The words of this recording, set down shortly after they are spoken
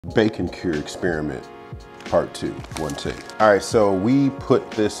bacon cure experiment. Part 2, one take. All right, so we put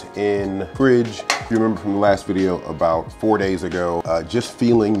this in fridge. If you remember from the last video about 4 days ago, just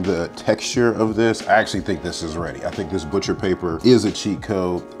feeling the texture of this, I actually think this is ready. I think this butcher paper is a cheat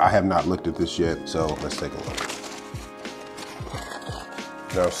code. I have not looked at this yet, so let's take a look.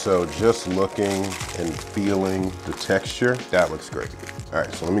 Now, so just looking and feeling the texture, that looks great. All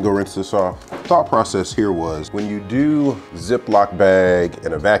right, so let me go rinse this off. Thought process here was when you do Ziploc bag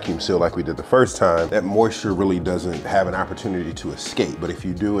and a vacuum seal like we did the first time, that moisture really doesn't have an opportunity to escape. But if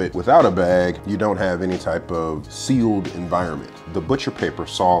you do it without a bag, you don't have any type of sealed environment. The butcher paper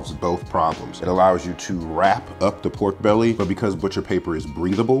solves both problems. It allows you to wrap up the pork belly, but because butcher paper is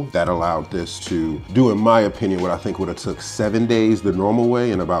breathable, that allowed this to do, in my opinion, what I think would have took 7 days the normal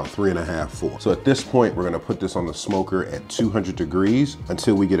way in about 3.5, 4. So at this point, we're gonna put this on the smoker at 200 degrees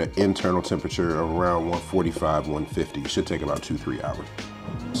until we get an internal temperature of around 145, 150. It should take about 2-3 hours.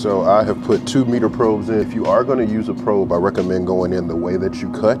 So I have put 2 meter probes in. If you are gonna use a probe, I recommend going in the way that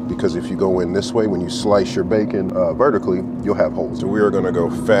you cut, because if you go in this way, when you slice your bacon vertically, you'll have holes. So we are gonna go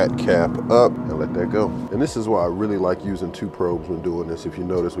fat cap up and let that go. And this is why I really like using 2 probes when doing this. If you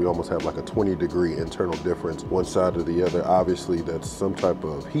notice, we almost have like a 20-degree internal difference, one side to the other. Obviously, that's some type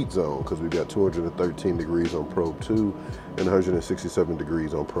of heat zone, because we've got 213 degrees on probe 2 and 167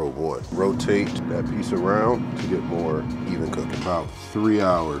 degrees on probe 1. Rotate that piece around to get more even cooking. About 3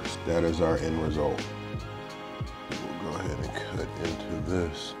 hours, that is our end result. We'll go ahead and cut into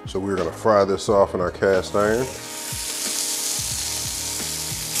this. So we're gonna fry this off in our cast iron.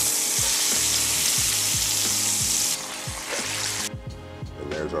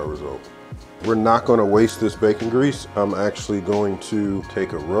 And there's our result. We're not gonna waste this bacon grease. I'm actually going to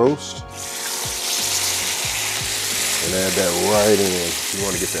take a roast and add that right in. You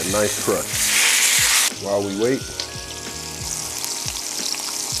wanna get that nice crust. While we wait,